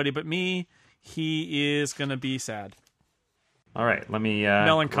targets anybody but me, he is going to be sad. All right. Let me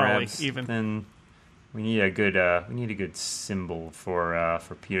Melancholy, grab even. Then we need a good symbol for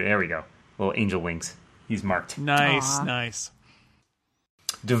Peter. There we go. Little angel wings. He's marked. Nice, Aw. nice.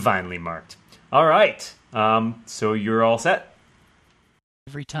 Divinely marked. All right. So you're all set.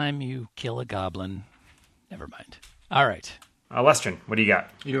 Every time you kill a goblin, never mind. All right. Lestrin, what do you got?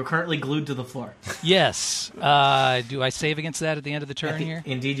 You're currently glued to the floor. Yes. Do I save against that at the end of the turn here?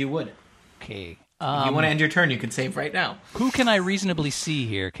 Indeed, you would. Okay. If you want to end your turn, you can save right now. Who can I reasonably see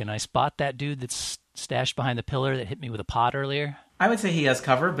here? Can I spot that dude that's stashed behind the pillar that hit me with a pot earlier? I would say he has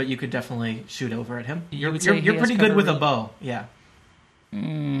cover, but you could definitely shoot over at him. You would say he You're has pretty good cover, with a really? bow. Yeah.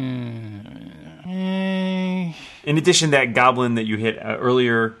 In addition, that goblin that you hit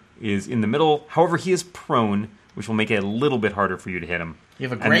earlier is in the middle. However, he is prone, which will make it a little bit harder for you to hit him. You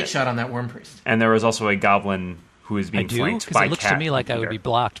have a And great the- shot on that worm priest. And there is also a goblin who is I being do? flanked Because by it looks Cat to me like I would Peter. be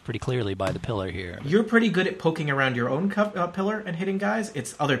blocked pretty clearly by the pillar here. You're pretty good at poking around your own pillar and hitting guys.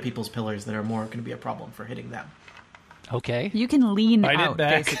 It's other people's pillars that are more going to be a problem for hitting them. Okay. You can lean Bite it out,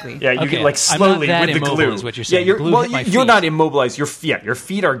 back. basically. Yeah, you Okay, can like I'm not slowly that with the immobile glue. is what you're saying. Yeah, The glue well, hit my you're feet. not immobilized. Your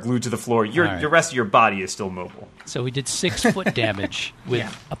feet are glued to the floor. All right. The rest of your body is still mobile. So we did 6 foot damage with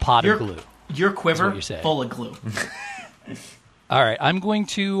Yeah. a pot Your of glue. Your quiver what you're saying. full of glue. All right. I'm going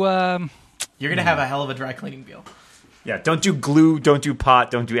to... You're going to have a hell of a dry cleaning bill. Yeah, don't do glue, don't do pot,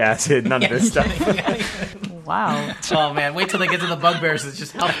 don't do acid, none of this stuff. Wow. Oh man, wait till they get to the bugbears. It's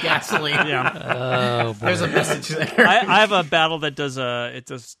just health gasoline. Yeah. Oh, boy. There's a message there. I have a battle that does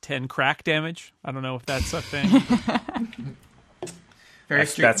 10 crack damage. I don't know if that's a thing. Very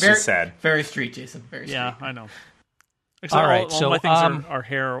street. That's very, just sad. Very street, Jason. Very street. Yeah, I know. Except All right, all so, my things are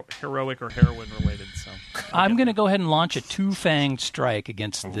heroic or heroin related. So I'm going to go ahead and launch a two-fanged strike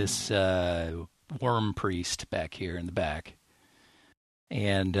against this worm priest back here in the back.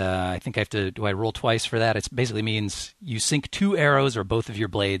 And I think I have to... Do I roll twice for that? It basically means you sink 2 arrows or both of your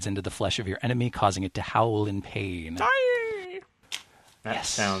blades into the flesh of your enemy, causing it to howl in pain. That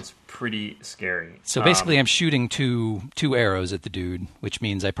sounds pretty scary. So basically I'm shooting two arrows at the dude, which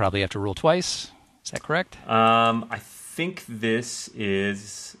means I probably have to roll twice. Is that correct? I think this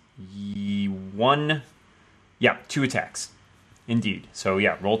is 1... Yeah, 2 attacks. Indeed. So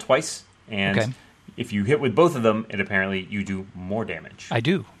yeah, roll twice, and... Okay. If you hit with both of them, you do more damage. I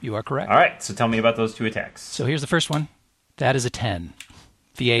do. You are correct. All right, so tell me about those 2 attacks. So here's the first one. That is a 10.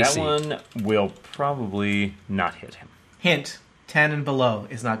 The AC. That one will probably not hit him. Hint: 10 and below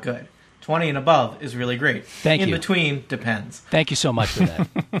is not good. 20 and above is really great. Thank you. In between depends. Thank you so much for that.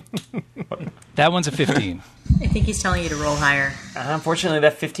 That one's a 15. I think he's telling you to roll higher. Unfortunately,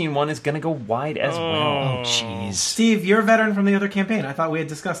 that 15-1 is going to go wide as well. Oh, jeez. Steve, you're a veteran from the other campaign. I thought we had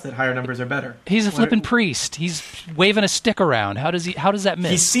discussed that higher numbers are better. He's a flippin' priest. He's waving a stick around. How does that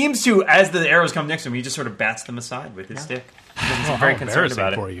miss? He seems to, as the arrows come next to him, he just sort of bats them aside with his stick. He doesn't seem very concerned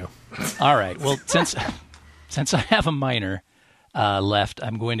about it. For you. All right. Well, since I have a minor left,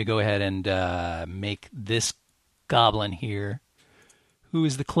 I'm going to go ahead and make this goblin here, who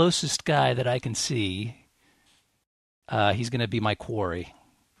is the closest guy that I can see. He's going to be my quarry.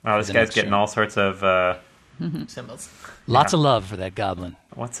 Wow, this guy's getting all sorts of... Symbols. Lots of love for that goblin.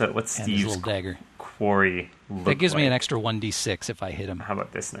 What's And his Steve's little dagger. quarry look That gives me like? an extra 1d6 if I hit him. How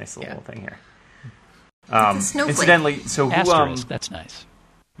about this nice little thing here? It's a snowflake. Incidentally, so who... Asterisk. That's nice.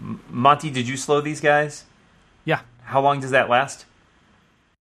 Monty, did you slow these guys? Yeah. How long does that last?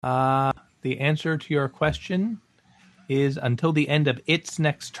 The answer to your question is until the end of its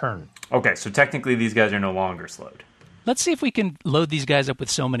next turn. Okay, so technically these guys are no longer slowed. Let's see if we can load these guys up with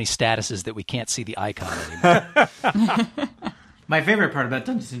so many statuses that we can't see the icon anymore. My favorite part about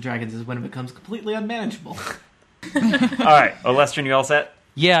Dungeons & Dragons is when it becomes completely unmanageable. All right, Lestern, you all set?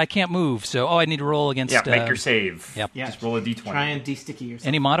 Yeah, I can't move, so I need to roll against... Yeah, make your save. Yep. Yeah. Just roll a d20. Try and de-sticky yourself.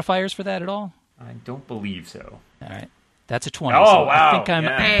 Any modifiers for that at all? I don't believe so. All right. That's a 20. Oh, so wow. I think I'm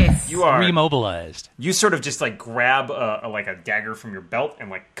Nice. You are... remobilized. You sort of just like grab a dagger from your belt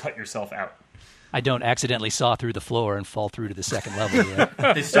and like cut yourself out. I don't accidentally saw through the floor and fall through to the second level yet.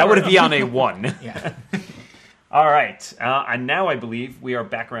 That would be on a 1. Yeah. All right. And now I believe we are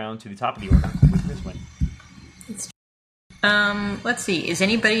back around to the top of the order with Chris Wynn. Let's see. Is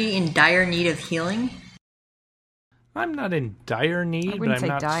anybody in dire need of healing? I'm not in dire need, but wouldn't I'm say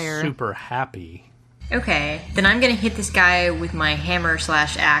not dire. super happy. Okay, then I'm gonna hit this guy with my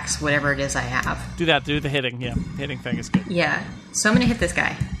hammer/axe, whatever it is I have. do that. Do the hitting. Yeah, hitting thing is good. Yeah, so I'm gonna hit this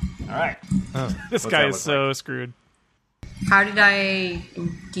guy. All right. This What's guy that is look so screwed. How did I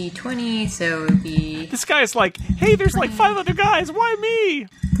D20? So it would be This guy is like, hey, there's like 5 other guys. Why me?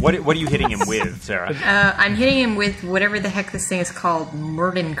 What are you hitting him with, Sarah? I'm hitting him with whatever the heck this thing is called,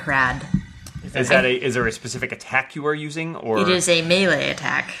 Mordencrad. Is there a specific attack you are using, or It is a melee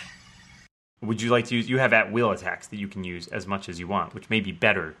attack. would you like to use? You have at will attacks that you can use as much as you want, which may be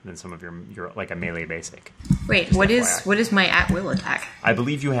better than some of your like a melee basic. Wait, what FYI. is my at will attack? I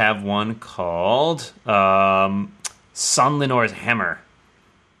believe you have one called Sonlinor's Hammer.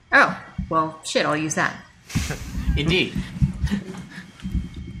 Oh, well, shit, I'll use that. Indeed.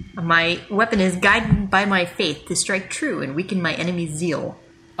 My weapon is guided by my faith to strike true and weaken my enemy's zeal.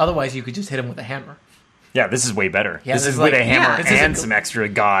 Otherwise, you could just hit him with a hammer. Yeah, this is way better. Yeah, this this is is with like- a hammer yeah, this is and a- some extra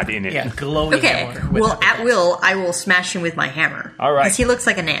god in it. Yeah, glowing Okay, hammer. with well, a at will, I will smash him with my hammer. All right. Because he looks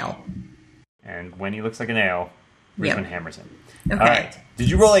like a nail. And when he looks like a nail, Richmond hammers him. Okay. All right. Did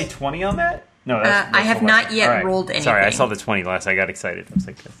you roll a 20 on that? No, that's I have the not lesson. yet All right. rolled anything. Sorry, I saw the 20 last. I got excited. I was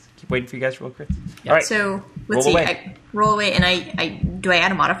like, keep waiting for you guys to roll crits. All right. So, let's Roll see. away. I roll away, and do I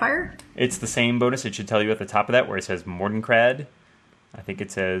add a modifier? It's the same bonus. It should tell you at the top of that where it says Mordencrad. I think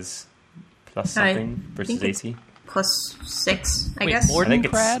it says plus I something versus think it's AC. Plus 6, I Wait, guess. I think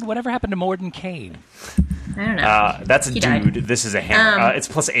it's- Mordencrad? Whatever happened to Morden Kane? I don't know. That's a He dude. died. This is a hammer. It's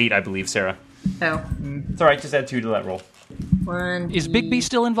plus 8, I believe, Sarah. Oh. It's all right. Just add 2 to that roll. Is Bigby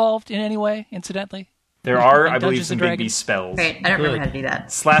still involved in any way, incidentally? There are, In I believe, Dungeons some and Big B Dragons? spells. Great, I don't remember Good. how to do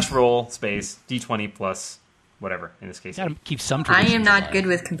that. Slash roll space D20 plus whatever in this case. Gotta keep some I traditions am not alive. good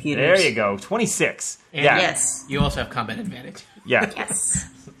with computers. There you go. 26. And yeah. Yes. You also have combat advantage. Yeah. Yes.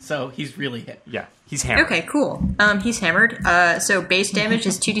 So he's really hit. Yeah, he's hammered. Okay, cool. He's hammered. So base damage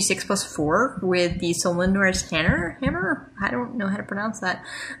is 2d6 plus 4 with the Solinnor's hammer. I don't know how to pronounce that.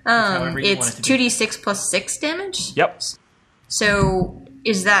 It's 2d6 plus 6 damage. Yep. So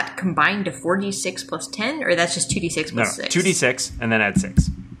is that combined to 4d6 plus 10, or that's just 2d6 plus 6? 2d6 and then add 6.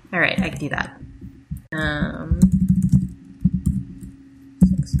 All right, I can do that.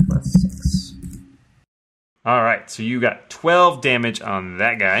 6 plus 6. All right, so you got 12 damage on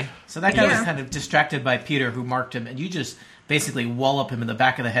that guy. So that guy was kind of distracted by Peter, who marked him, and you just basically wallop him in the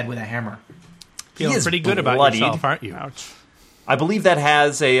back of the head with a hammer. Feeling is pretty good about bloodied. yourself, aren't you? Ouch. I believe that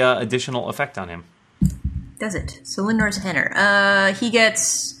has a additional effect on him. Does it? So Linnor's Henner. He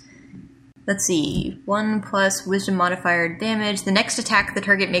gets, let's see, 1 plus wisdom modifier damage. The next attack the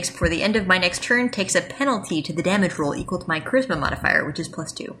target makes before the end of my next turn takes a penalty to the damage roll equal to my charisma modifier, which is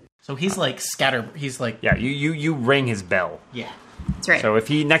plus 2. So he's like He's like... Yeah, you ring his bell. Yeah. That's right. So if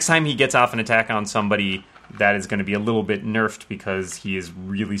next time he gets off an attack on somebody, that is going to be a little bit nerfed because he is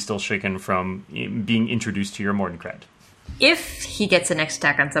really still shaken from being introduced to your Moren cred. If he gets the next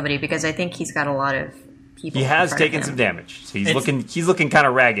attack on somebody, because I think he's got a lot of people. He has in front taken of him. some damage. So he's looking kind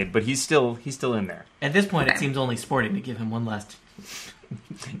of ragged, but he's still in there. At this point, it seems only sporting to give him one last...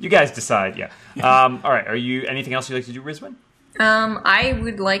 You guys decide, yeah. All right, anything else you'd like to do, Rizwan? I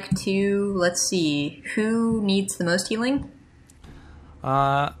would like to, let's see, who needs the most healing?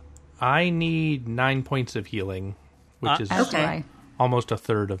 I need 9 points of healing, which is Okay. almost a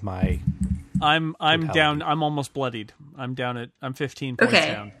third of my... I'm Totality. down. I'm almost bloodied. I'm 15 points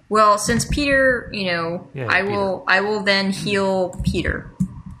Okay. down. Well, since Peter, Yeah, I will then heal Peter.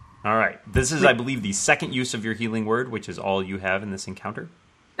 All right. This is, I believe, the second use of your healing word, which is all you have in this encounter.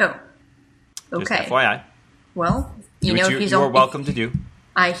 Oh. Just Okay. FYI. Well, Which he's you're welcome to do.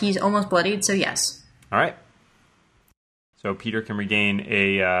 He's almost bloodied, so yes. All right. So Peter can regain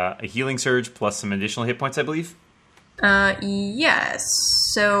a healing surge plus some additional hit points, I believe. Yes.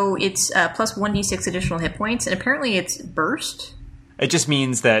 So it's plus 1d6 additional hit points, and apparently it's burst. It just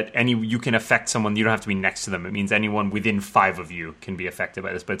means that you can affect someone. You don't have to be next to them. It means anyone within 5 of you can be affected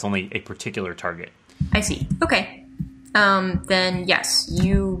by this, but it's only a particular target. I see. Okay. Then yes,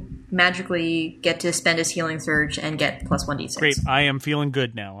 you magically get to spend his healing surge and get plus 1d6. Great. I am feeling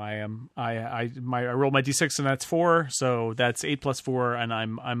good now. I rolled my d6 and that's 4, so that's 8 plus 4, and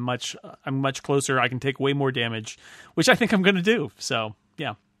I'm much closer. I can take way more damage, which I think I'm going to do. So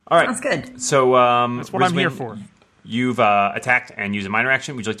yeah. All right. Sounds good. So That's what I'm here for. You've attacked and used a minor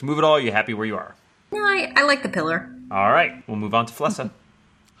action. Would you like to move at all? Are you happy where you are? No, I like the pillar. All right. We'll move on to Flessa.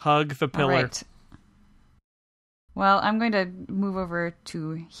 Hug the pillar. All right. Well, I'm going to move over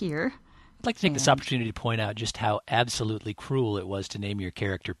to here. I'd like to take this opportunity to point out just how absolutely cruel it was to name your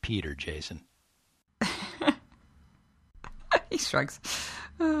character Peter, Jason. He shrugs.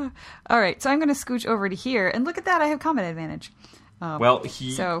 All right, so I'm going to scooch over to here, and look at that, I have combat advantage. Well,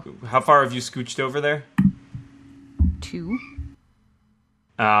 how far have you scooched over there? 2.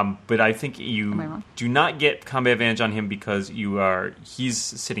 But I think Am I you wrong? do not get combat advantage on him because he's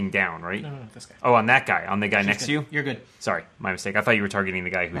sitting down, right? No, this guy. Oh, on that guy, on the guy next to you? You're good. Sorry, my mistake. I thought you were targeting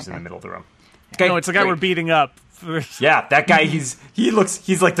the guy who's in the Okay. middle of the room. Okay, No, it's the guy great. we're beating up. Yeah, that guy, he's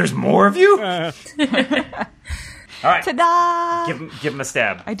like, there's more of you? All right, Ta-da! give him a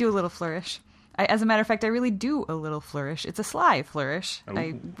stab. I do a little flourish. As a matter of fact, I really do a little flourish. It's a sly flourish. Ooh.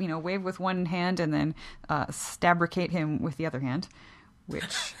 I, wave with one hand and then stabricate him with the other hand.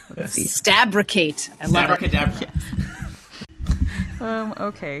 Which, let's see. Stabricate. I love it. Abracadabra.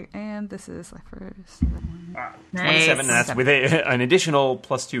 Okay, and this is my first. 27, and that's with an additional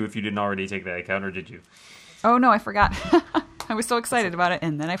 +2 if you didn't already take that account, or did you? Oh no, I forgot. I was so excited about it,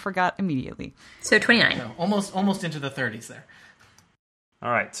 and then I forgot immediately. So 29. So almost into the 30s there.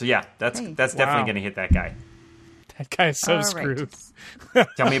 All right, so yeah, that's Hey. definitely Wow. going to hit that guy. That guy's so All right. screwed.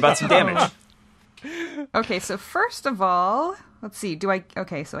 Tell me about some damage. Okay, so first of all, let's see. So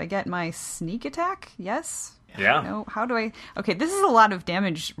I get my sneak attack? Yes. Yeah. No. How do I? Okay, this is a lot of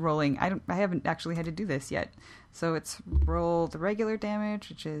damage rolling. I haven't actually had to do this yet. So it's roll the regular damage,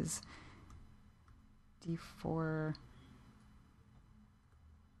 which is D4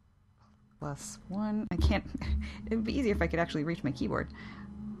 plus 1. I can't. It would be easier if I could actually reach my keyboard.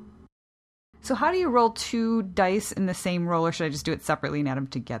 So how do you roll 2 dice in the same roll, or should I just do it separately and add them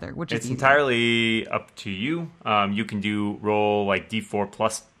together? Which is It's easier? entirely up to you. You can roll like D4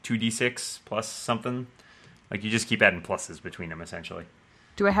 plus 2D6 plus something. Like you just keep adding pluses between them, essentially.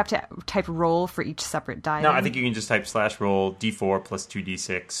 Do I have to type roll for each separate die? No, I think you can just type /roll D4 plus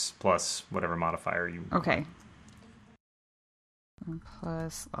 2D6 plus whatever modifier you. Okay.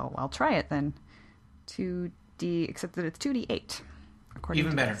 Plus, I'll try it then. 2D, except that it's 2D8. according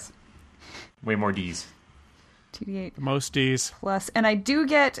Even to better. this. Way more Ds. 2d8 Most Ds. plus, and I do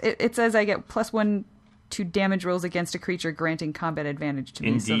get. It says I get +1 to damage rolls against a creature, granting combat advantage to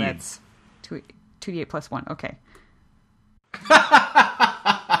me. So Indeed. that's 2d8 plus 1. Okay.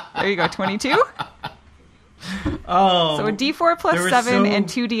 There you go. 22. Oh, So a d4 plus there were 7 so- and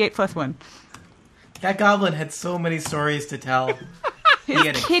 2d8 plus 1. that goblin had so many stories to tell. He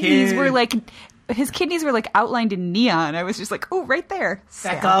had a Kidneys kid. were like. His kidneys were like outlined in neon. I was just like, oh, right there. That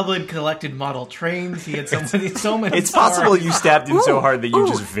Stab. goblin collected model trains. He had so many. It's possible you stabbed him so Ooh, hard that you ooh.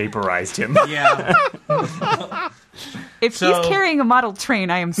 just vaporized him. Yeah. If So- he's carrying a model train,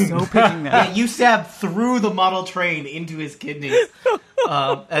 I am so picking that. Yeah, you stab through the model train into his kidneys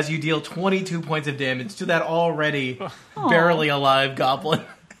as you deal 22 points of damage to that already barely alive goblin.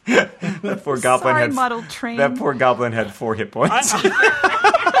 That poor goblin Sorry, had model train. That poor goblin had 4 hit points.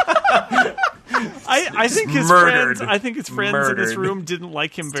 I think his murdered. friends. I think his friends in this Murdered. room didn't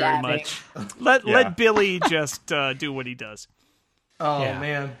like him very Stabbing. much. Let Billy just do what he does. Oh, Yeah.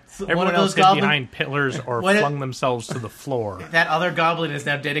 man. So Everyone one of else those hid goblins. behind pillars or What it- flung themselves to the floor. That other goblin is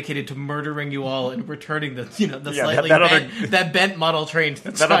now dedicated to murdering you all and returning the Yeah, slightly that bent model train to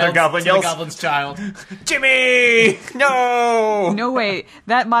the, That other goblin to yells- the goblin's child. Jimmy! No! No way.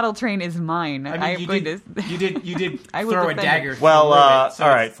 That model train is mine. I mean, I'm you going did, to. you did I will throw a defend dagger. it. Well, through it, so all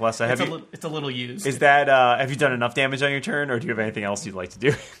right, it's- Felessa, have you... It's a little used. Is that, have you done enough damage on your turn, or do you have anything else you'd like to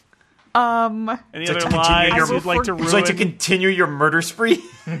do? Any To other continue lives your- you'd like to Would you like to ruin? continue your murder spree?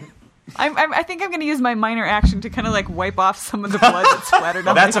 I think I'm going to use my minor action to kind of like wipe off some of the blood that's splattered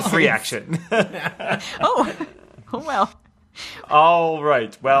on That's my a free face. action. Oh well. All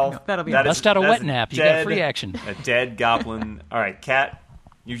right, well... that'll be that nice. is- Bust out a that's wet nap. You got dead- free action. A dead goblin. All right, Kat,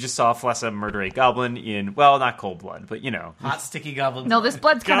 you just saw Flessa murder a goblin in, well, not cold blood, but, you know. hot, sticky goblin. No, this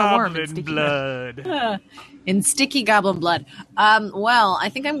blood's kind of warm and Goblin sticky. blood. In sticky goblin blood. Well, I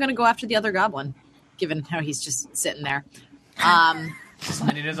think I'm going to go after the other goblin, given how he's just sitting there. Just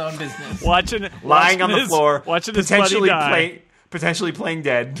minding his own business. Lying Lying on the floor, watching his buddy die. potentially playing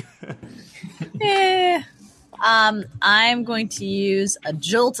dead. I'm going to use a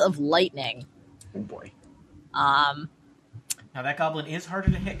jolt of lightning. Oh boy. Now that goblin is harder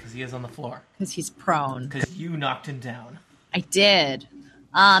to hit because he is on the floor. Because he's prone. Because you knocked him down. I did.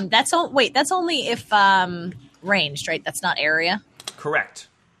 That's only if ranged, right? That's not area. Correct.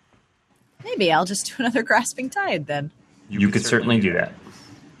 Maybe I'll just do another grasping tide then. You could certainly do that.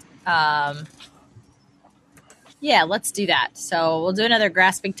 Yeah, let's do that. So we'll do another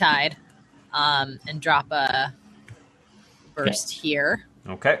grasping tide, and drop a burst here.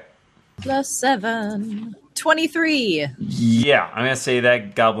 Okay. +7. 23. Yeah, I'm gonna say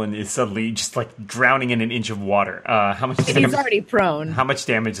that goblin is suddenly just like drowning in an inch of water. How much? And he's already prone. How much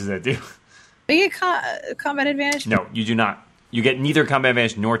damage does that do? Do you get combat advantage? No, you do not. You get neither combat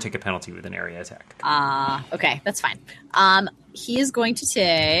advantage nor take a penalty with an area attack. Okay, that's fine. He is going to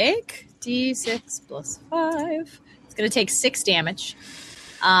take D6 plus 5. It's going to take 6 damage.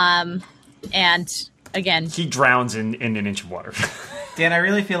 And again, He drowns in an inch of water. Dan, I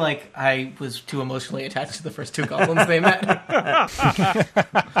really feel like I was too emotionally attached to the first two goblins they met.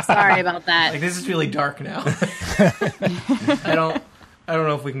 sorry about that. Like, this is really dark now. I don't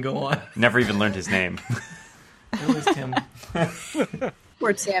know if we can go on. Never even learned his name. It was Tim.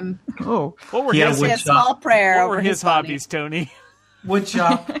 Poor Tim. Oh, What were He had his, a wood Say a shop. small prayer what over were his body. hobbies, Tony?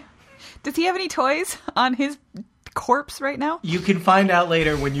 Woodshop. does he have any toys on his corpse right now? You can find out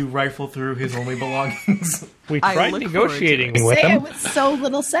later when you rifle through his only belongings. We I tried look forward to negotiating with Say it them. with so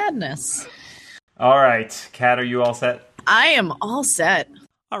little sadness. All right, Kat, are you all set? I am all set.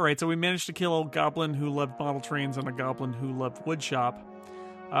 All right, so we managed to kill a goblin who loved model trains and a goblin who loved woodshop.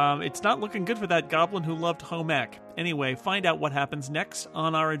 It's not looking good for that goblin who loved home ec. Anyway, find out what happens next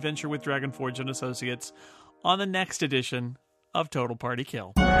on our adventure with Dragonforge and Associates on the next edition of Total Party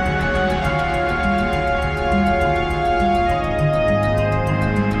Kill.